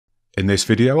In this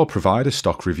video, I'll provide a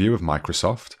stock review of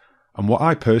Microsoft and what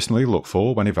I personally look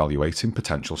for when evaluating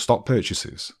potential stock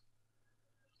purchases.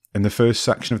 In the first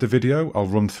section of the video, I'll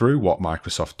run through what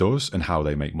Microsoft does and how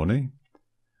they make money.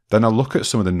 Then I'll look at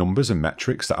some of the numbers and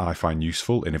metrics that I find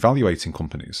useful in evaluating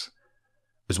companies,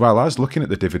 as well as looking at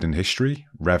the dividend history,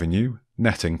 revenue,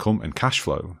 net income and cash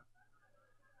flow.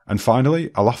 And finally,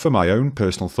 I'll offer my own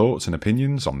personal thoughts and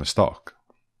opinions on the stock.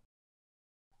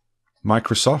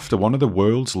 Microsoft are one of the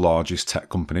world's largest tech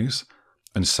companies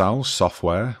and sells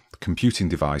software, computing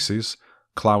devices,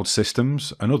 cloud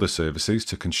systems and other services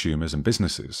to consumers and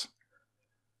businesses.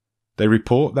 They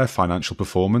report their financial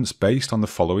performance based on the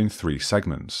following three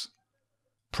segments: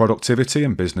 productivity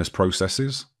and business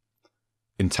processes,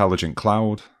 intelligent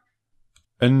cloud,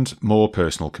 and more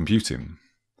personal computing.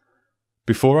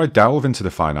 Before I delve into the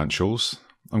financials,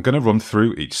 I'm going to run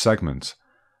through each segment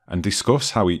and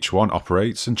discuss how each one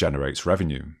operates and generates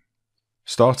revenue.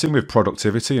 Starting with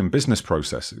productivity and business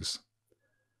processes.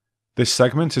 This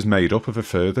segment is made up of a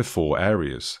further four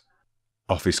areas: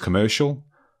 Office Commercial,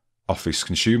 Office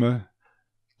Consumer,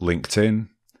 LinkedIn,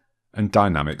 and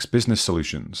Dynamics Business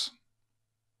Solutions.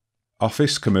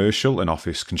 Office Commercial and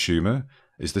Office Consumer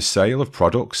is the sale of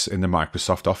products in the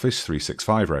Microsoft Office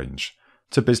 365 range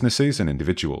to businesses and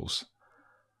individuals.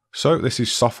 So this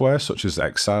is software such as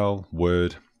Excel,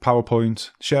 Word,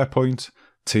 PowerPoint, SharePoint,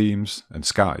 Teams, and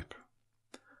Skype.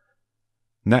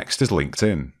 Next is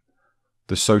LinkedIn,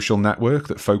 the social network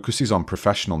that focuses on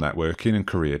professional networking and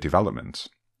career development.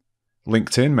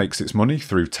 LinkedIn makes its money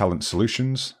through talent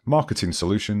solutions, marketing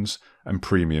solutions, and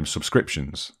premium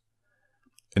subscriptions.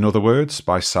 In other words,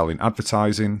 by selling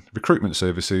advertising, recruitment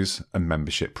services, and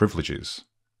membership privileges.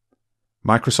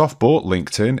 Microsoft bought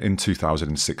LinkedIn in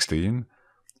 2016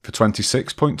 for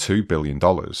 $26.2 billion.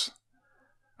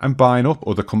 And buying up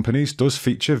other companies does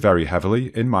feature very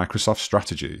heavily in Microsoft's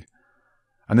strategy,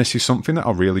 and this is something that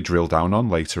I'll really drill down on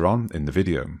later on in the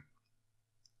video.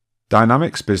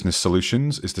 Dynamics Business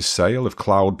Solutions is the sale of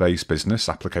cloud-based business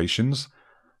applications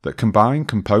that combine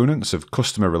components of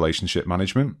customer relationship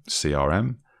management,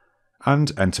 CRM,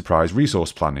 and enterprise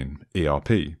resource planning,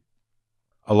 ERP,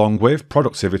 along with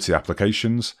productivity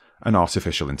applications and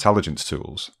artificial intelligence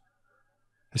tools.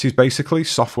 This is basically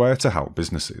software to help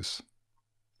businesses.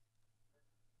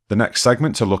 The next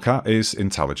segment to look at is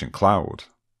Intelligent Cloud.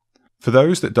 For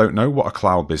those that don't know what a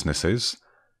cloud business is,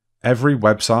 every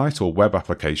website or web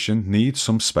application needs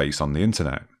some space on the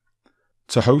internet.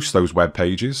 To host those web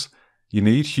pages, you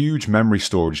need huge memory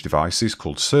storage devices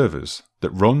called servers that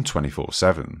run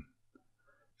 24/7.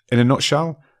 In a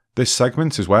nutshell, this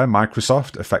segment is where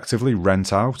Microsoft effectively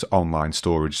rent out online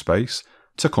storage space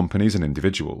to companies and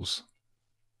individuals.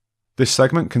 This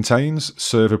segment contains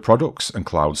server products and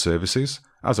cloud services,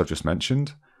 as I've just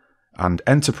mentioned, and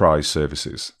enterprise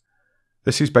services.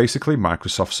 This is basically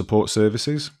Microsoft support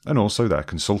services and also their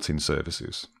consulting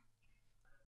services.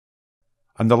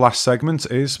 And the last segment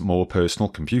is more personal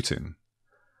computing.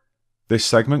 This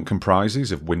segment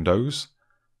comprises of Windows.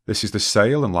 This is the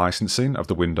sale and licensing of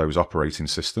the Windows operating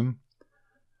system.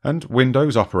 And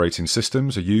Windows operating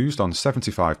systems are used on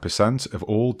 75% of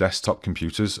all desktop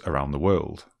computers around the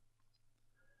world.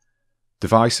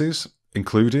 Devices,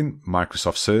 including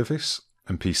Microsoft Surface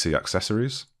and PC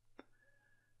accessories.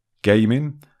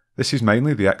 Gaming, this is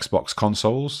mainly the Xbox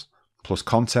consoles, plus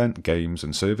content, games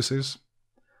and services.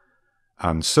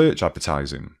 And search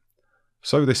advertising,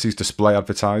 so this is display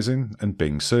advertising and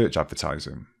Bing search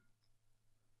advertising.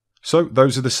 So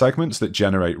those are the segments that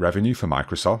generate revenue for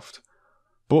Microsoft,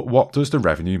 but what does the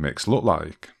revenue mix look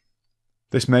like?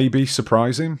 This may be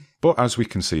surprising, but as we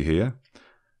can see here,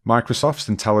 Microsoft's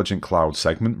Intelligent Cloud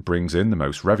segment brings in the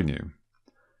most revenue,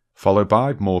 followed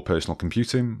by more personal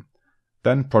computing,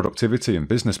 then productivity and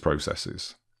business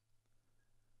processes.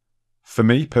 For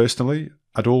me personally,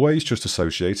 I'd always just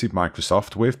associated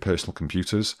Microsoft with personal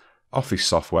computers, office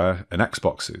software and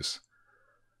Xboxes.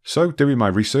 So doing my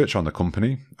research on the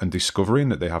company and discovering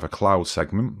that they have a cloud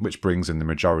segment which brings in the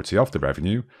majority of the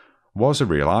revenue was a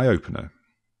real eye-opener.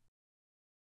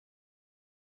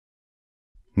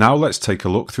 Now let's take a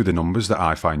look through the numbers that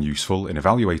I find useful in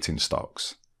evaluating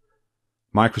stocks.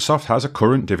 Microsoft has a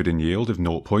current dividend yield of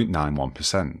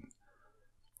 0.91%.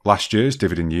 Last year's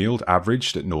dividend yield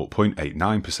averaged at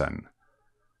 0.89%,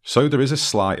 so there is a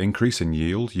slight increase in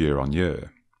yield year on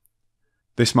year.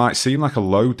 This might seem like a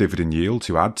low dividend yield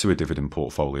to add to a dividend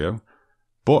portfolio,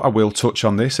 but I will touch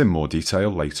on this in more detail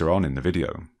later on in the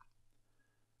video.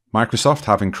 Microsoft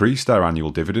have increased their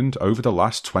annual dividend over the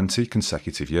last 20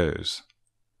 consecutive years.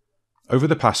 Over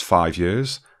the past 5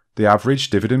 years, the average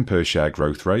dividend per share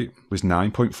growth rate was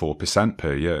 9.4%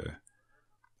 per year,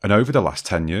 and over the last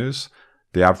 10 years,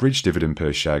 the average dividend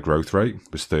per share growth rate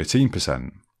was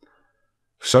 13%.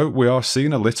 So we are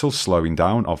seeing a little slowing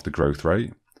down of the growth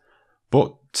rate,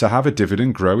 but to have a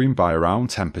dividend growing by around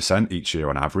 10% each year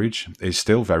on average is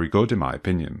still very good in my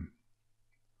opinion.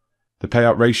 The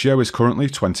payout ratio is currently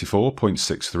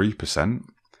 24.63%.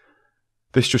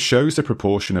 This just shows the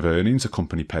proportion of earnings a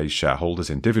company pays shareholders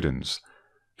in dividends,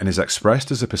 and is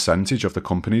expressed as a percentage of the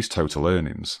company's total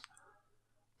earnings.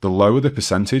 The lower the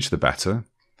percentage, the better,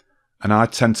 and I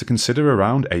tend to consider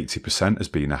around 80% as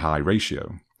being a high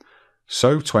ratio,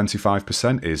 so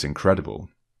 25% is incredible.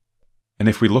 And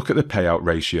if we look at the payout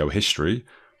ratio history,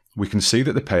 we can see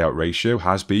that the payout ratio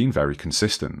has been very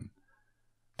consistent.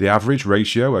 The average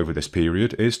ratio over this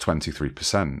period is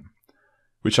 23%,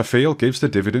 which I feel gives the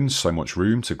dividends so much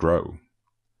room to grow.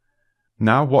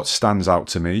 Now what stands out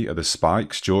to me are the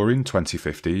spikes during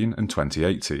 2015 and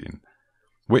 2018,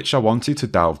 which I wanted to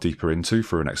delve deeper into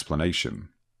for an explanation.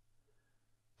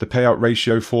 The payout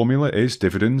ratio formula is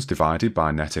dividends divided by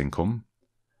net income.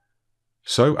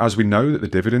 So as we know that the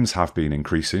dividends have been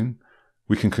increasing,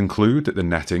 we can conclude that the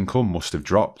net income must have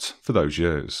dropped for those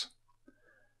years.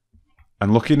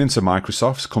 And looking into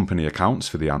Microsoft's company accounts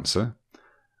for the answer,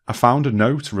 I found a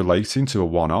note relating to a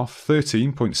one-off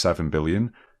 $13.7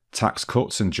 billion Tax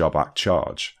Cuts and Jobs Act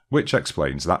charge, which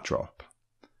explains that drop.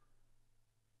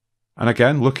 And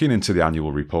again, looking into the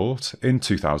annual report in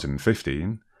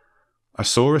 2015, I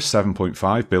saw a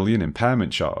 $7.5 billion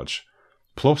impairment charge,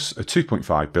 plus a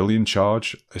 $2.5 billion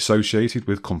charge associated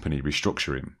with company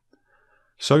restructuring.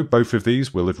 So both of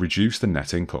these will have reduced the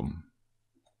net income.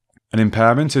 An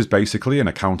impairment is basically an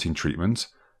accounting treatment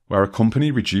where a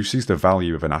company reduces the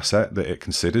value of an asset that it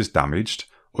considers damaged,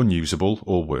 unusable,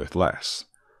 or worth less.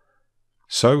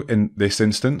 So in this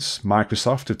instance,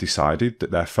 Microsoft have decided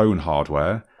that their phone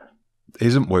hardware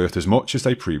isn't worth as much as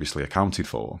they previously accounted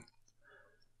for.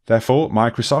 Therefore,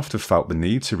 Microsoft have felt the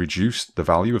need to reduce the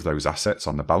value of those assets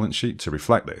on the balance sheet to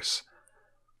reflect this,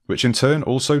 which in turn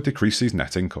also decreases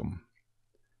net income.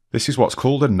 This is what's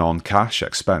called a non-cash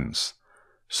expense,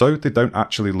 so they don't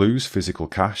actually lose physical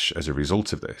cash as a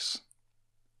result of this.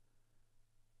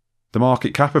 The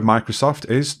market cap of Microsoft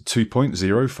is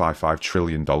 $2.055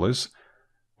 trillion,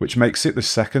 which makes it the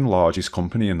second largest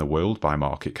company in the world by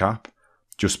market cap,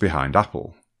 just behind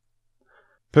Apple.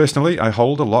 Personally, I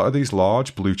hold a lot of these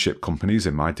large blue-chip companies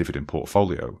in my dividend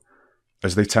portfolio,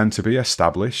 as they tend to be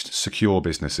established, secure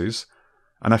businesses,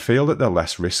 and I feel that they're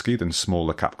less risky than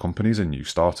smaller cap companies and new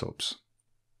startups.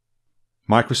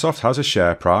 Microsoft has a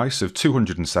share price of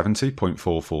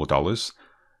 $270.44,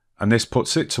 and this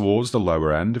puts it towards the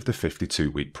lower end of the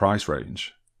 52-week price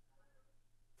range.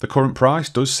 The current price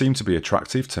does seem to be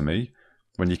attractive to me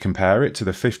when you compare it to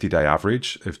the 50-day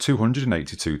average of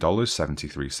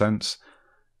 $282.73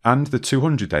 and the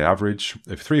 200-day average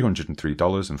of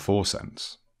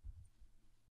 $303.04.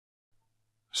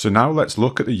 So now let's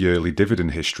look at the yearly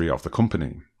dividend history of the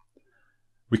company.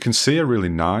 We can see a really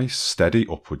nice, steady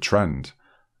upward trend,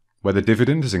 where the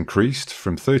dividend has increased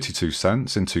from 32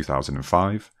 cents in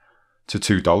 2005 to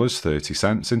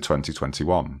 $2.30 in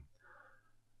 2021.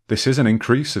 This is an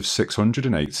increase of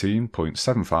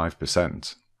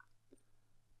 618.75%.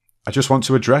 I just want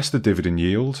to address the dividend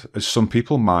yield, as some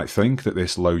people might think that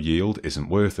this low yield isn't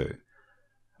worth it.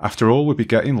 After all, we'd be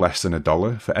getting less than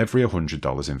 $1 for every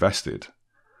 $100 invested.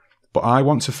 But I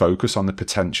want to focus on the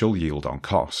potential yield on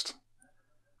cost.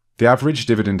 The average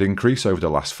dividend increase over the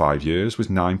last 5 years was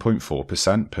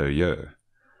 9.4% per year.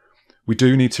 We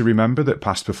do need to remember that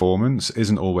past performance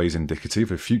isn't always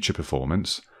indicative of future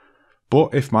performance,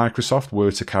 but if Microsoft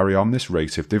were to carry on this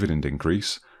rate of dividend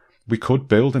increase, we could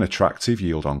build an attractive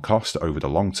yield on cost over the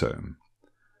long term.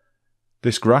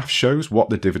 This graph shows what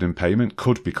the dividend payment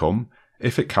could become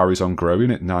if it carries on growing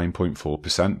at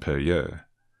 9.4% per year.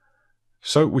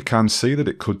 So we can see that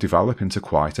it could develop into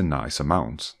quite a nice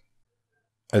amount.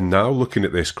 And now looking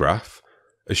at this graph,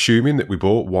 assuming that we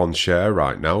bought one share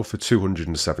right now for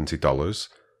 $270,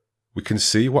 we can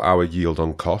see what our yield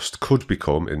on cost could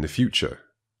become in the future.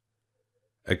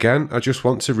 Again, I just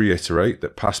want to reiterate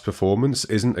that past performance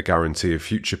isn't a guarantee of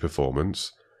future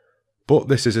performance, but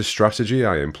this is a strategy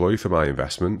I employ for my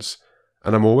investments,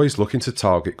 and I'm always looking to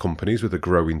target companies with a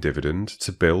growing dividend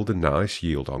to build a nice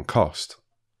yield on cost.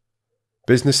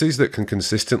 Businesses that can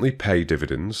consistently pay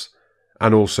dividends,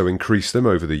 and also increase them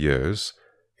over the years,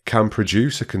 can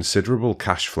produce a considerable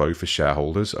cash flow for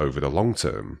shareholders over the long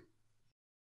term.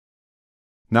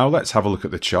 Now let's have a look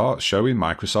at the chart showing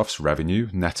Microsoft's revenue,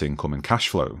 net income and cash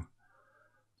flow.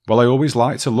 While I always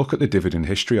like to look at the dividend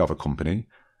history of a company,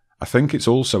 I think it's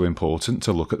also important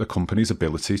to look at the company's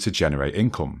ability to generate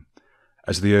income,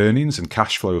 as the earnings and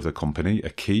cash flow of the company are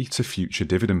key to future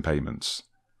dividend payments.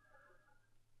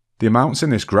 The amounts in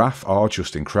this graph are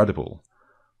just incredible.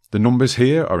 The numbers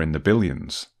here are in the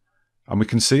billions, and we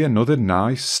can see another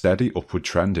nice steady upward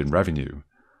trend in revenue,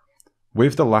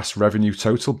 with the last revenue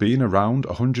total being around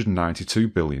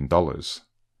 $192 billion.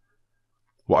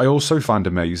 What I also find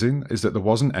amazing is that there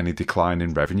wasn't any decline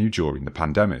in revenue during the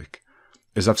pandemic,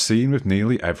 as I've seen with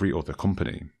nearly every other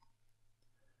company.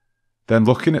 Then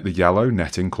looking at the yellow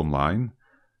net income line,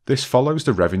 this follows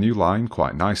the revenue line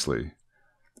quite nicely,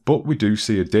 but we do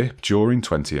see a dip during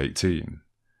 2018.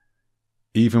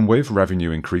 Even with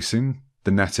revenue increasing,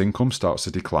 the net income starts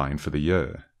to decline for the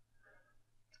year.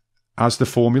 As the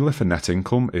formula for net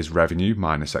income is revenue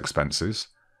minus expenses,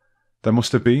 there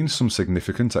must have been some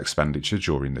significant expenditure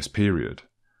during this period.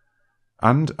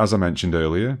 And as I mentioned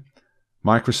earlier,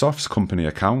 Microsoft's company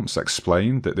accounts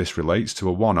explain that this relates to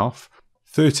a one-off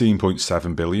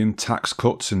 $13.7 billion Tax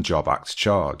Cuts and Jobs Act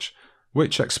charge,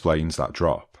 which explains that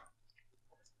drop.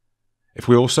 If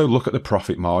we also look at the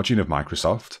profit margin of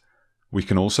Microsoft, we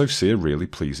can also see a really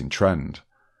pleasing trend,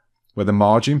 where the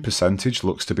margin percentage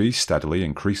looks to be steadily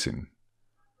increasing.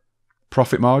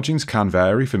 Profit margins can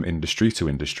vary from industry to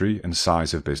industry and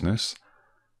size of business,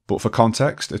 but for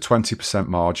context, a 20%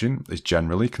 margin is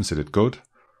generally considered good,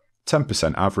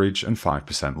 10% average and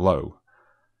 5% low.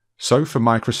 So for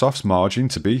Microsoft's margin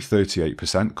to be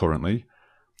 38% currently,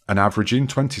 and averaging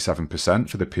 27%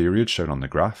 for the period shown on the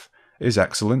graph, is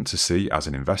excellent to see as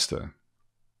an investor.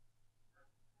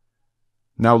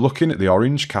 Now looking at the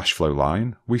orange cash flow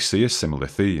line, we see a similar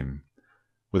theme,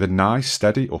 with a nice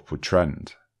steady upward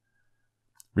trend.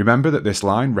 Remember that this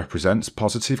line represents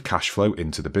positive cash flow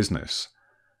into the business,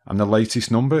 and the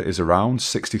latest number is around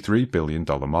 $63 billion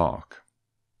mark.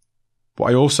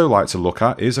 What I also like to look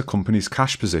at is a company's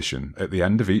cash position at the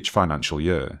end of each financial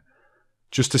year,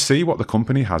 just to see what the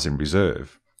company has in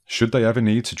reserve, should they ever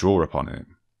need to draw upon it.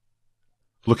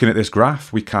 Looking at this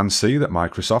graph, we can see that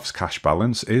Microsoft's cash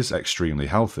balance is extremely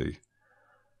healthy,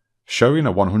 showing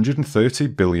a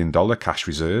 $130 billion cash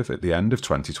reserve at the end of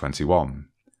 2021.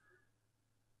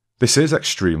 This is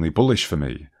extremely bullish for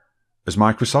me, as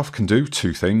Microsoft can do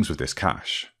two things with this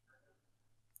cash.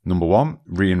 Number one,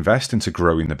 reinvest into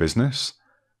growing the business,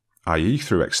 i.e.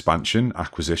 through expansion,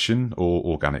 acquisition, or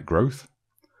organic growth.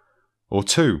 Or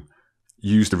two,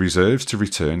 use the reserves to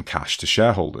return cash to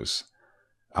shareholders,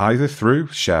 either through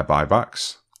share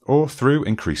buybacks or through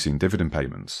increasing dividend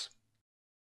payments.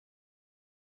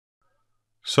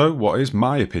 So what is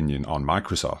my opinion on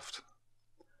Microsoft?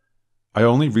 I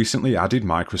only recently added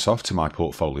Microsoft to my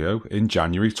portfolio in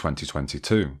January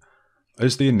 2022,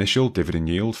 as the initial dividend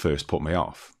yield first put me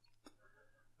off.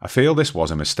 I feel this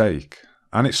was a mistake,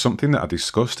 and it's something that I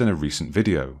discussed in a recent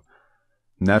video.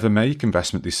 Never make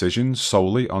investment decisions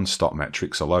solely on stock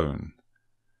metrics alone.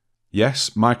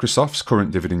 Yes, Microsoft's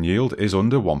current dividend yield is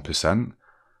under 1%,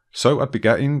 so I'd be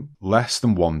getting less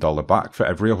than $1 back for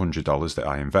every $100 that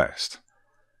I invest.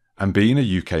 And being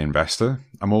a UK investor,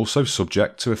 I'm also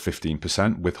subject to a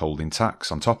 15% withholding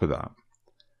tax on top of that.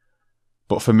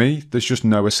 But for me, there's just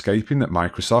no escaping that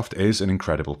Microsoft is an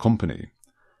incredible company.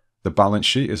 The balance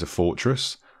sheet is a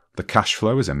fortress, the cash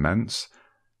flow is immense,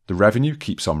 the revenue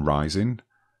keeps on rising,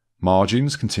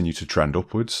 margins continue to trend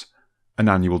upwards, and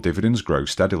annual dividends grow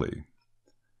steadily.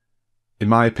 In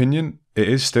my opinion, it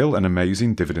is still an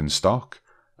amazing dividend stock,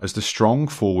 as the strong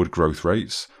forward growth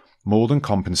rates more than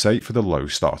compensate for the low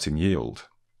starting yield.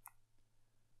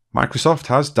 Microsoft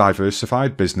has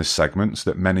diversified business segments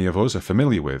that many of us are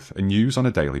familiar with and use on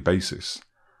a daily basis.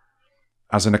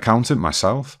 As an accountant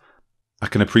myself, I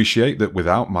can appreciate that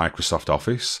without Microsoft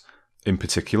Office, in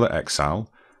particular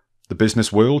Excel, the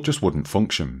business world just wouldn't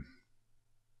function.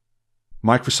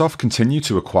 Microsoft continue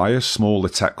to acquire smaller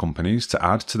tech companies to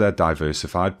add to their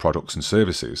diversified products and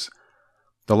services.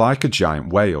 They're like a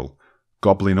giant whale,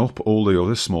 gobbling up all the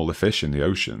other smaller fish in the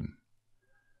ocean.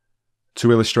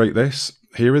 To illustrate this,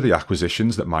 here are the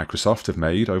acquisitions that Microsoft have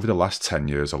made over the last 10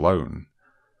 years alone.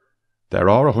 There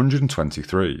are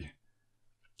 123.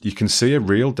 You can see a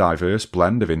real diverse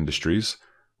blend of industries,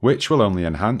 which will only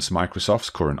enhance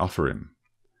Microsoft's current offering.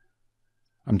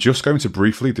 I'm just going to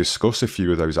briefly discuss a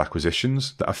few of those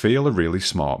acquisitions that I feel are really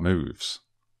smart moves.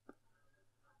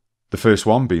 The first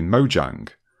one being Mojang,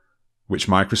 which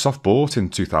Microsoft bought in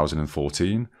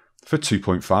 2014 for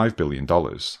 $2.5 billion.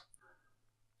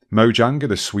 Mojang are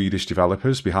the Swedish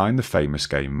developers behind the famous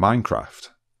game Minecraft.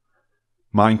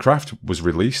 Minecraft was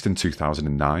released in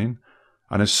 2009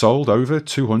 and has sold over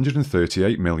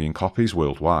 238 million copies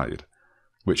worldwide,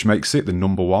 which makes it the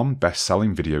 #1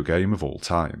 best-selling video game of all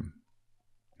time.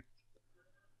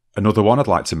 Another one I'd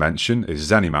like to mention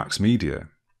is ZeniMax Media.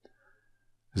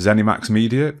 ZeniMax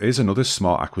Media is another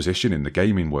smart acquisition in the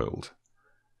gaming world.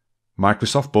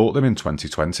 Microsoft bought them in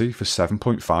 2020 for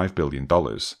 $7.5 billion,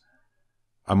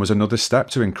 and was another step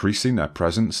to increasing their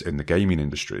presence in the gaming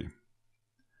industry.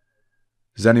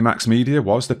 ZeniMax Media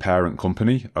was the parent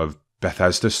company of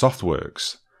Bethesda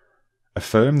Softworks, a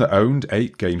firm that owned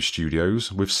 8 game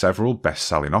studios with several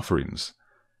best-selling offerings,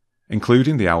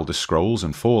 including The Elder Scrolls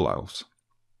and Fallout.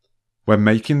 When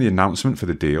making the announcement for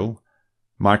the deal,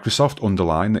 Microsoft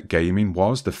underlined that gaming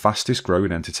was the fastest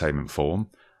growing entertainment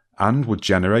form and would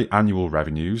generate annual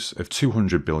revenues of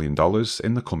 $200 billion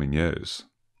in the coming years.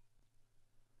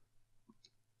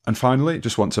 And finally,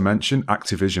 just want to mention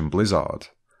Activision Blizzard.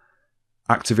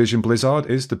 Activision Blizzard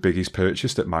is the biggest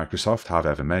purchase that Microsoft have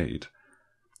ever made,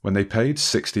 when they paid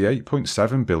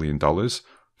 $68.7 billion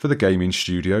for the gaming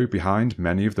studio behind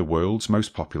many of the world's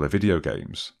most popular video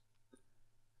games.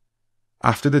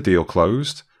 After the deal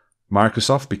closed,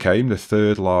 Microsoft became the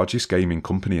 3rd largest gaming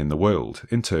company in the world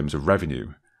in terms of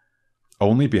revenue,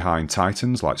 only behind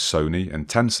titans like Sony and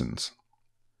Tencent.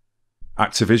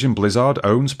 Activision Blizzard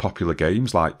owns popular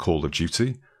games like Call of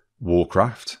Duty,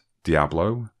 Warcraft,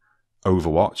 Diablo,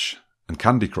 Overwatch, and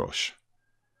Candy Crush.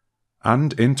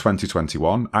 And in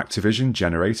 2021, Activision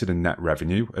generated a net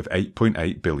revenue of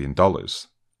 $8.8 billion.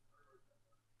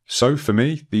 So for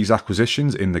me, these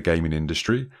acquisitions in the gaming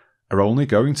industry are only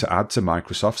going to add to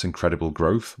Microsoft's incredible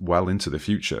growth well into the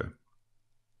future.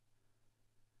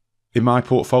 In my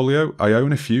portfolio, I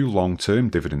own a few long-term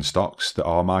dividend stocks that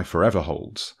are my forever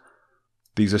holds.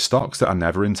 These are stocks that I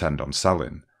never intend on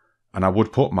selling, and I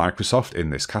would put Microsoft in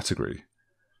this category.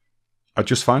 I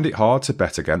just find it hard to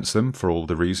bet against them for all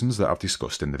the reasons that I've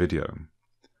discussed in the video.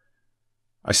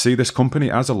 I see this company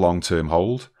as a long-term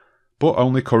hold, but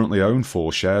only currently own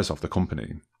 4 shares of the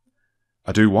company.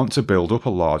 I do want to build up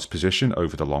a large position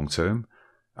over the long term,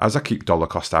 as I keep dollar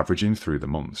cost averaging through the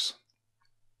months.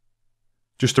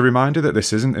 Just a reminder that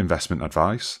this isn't investment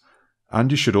advice, and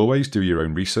you should always do your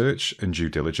own research and due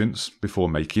diligence before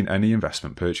making any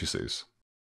investment purchases.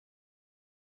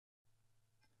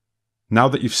 Now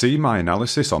that you've seen my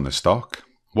analysis on the stock,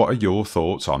 what are your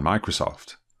thoughts on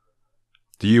Microsoft?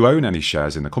 Do you own any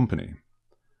shares in the company?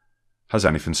 Has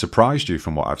anything surprised you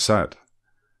from what I've said?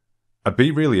 I'd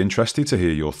be really interested to hear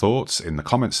your thoughts in the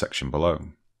comments section below.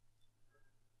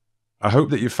 I hope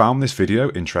that you found this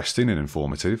video interesting and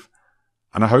informative,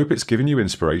 and I hope it's given you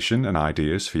inspiration and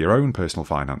ideas for your own personal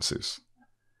finances.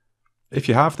 If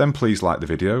you have, then please like the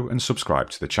video and subscribe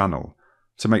to the channel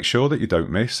to make sure that you don't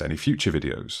miss any future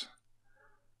videos.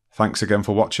 Thanks again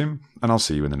for watching, and I'll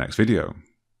see you in the next video.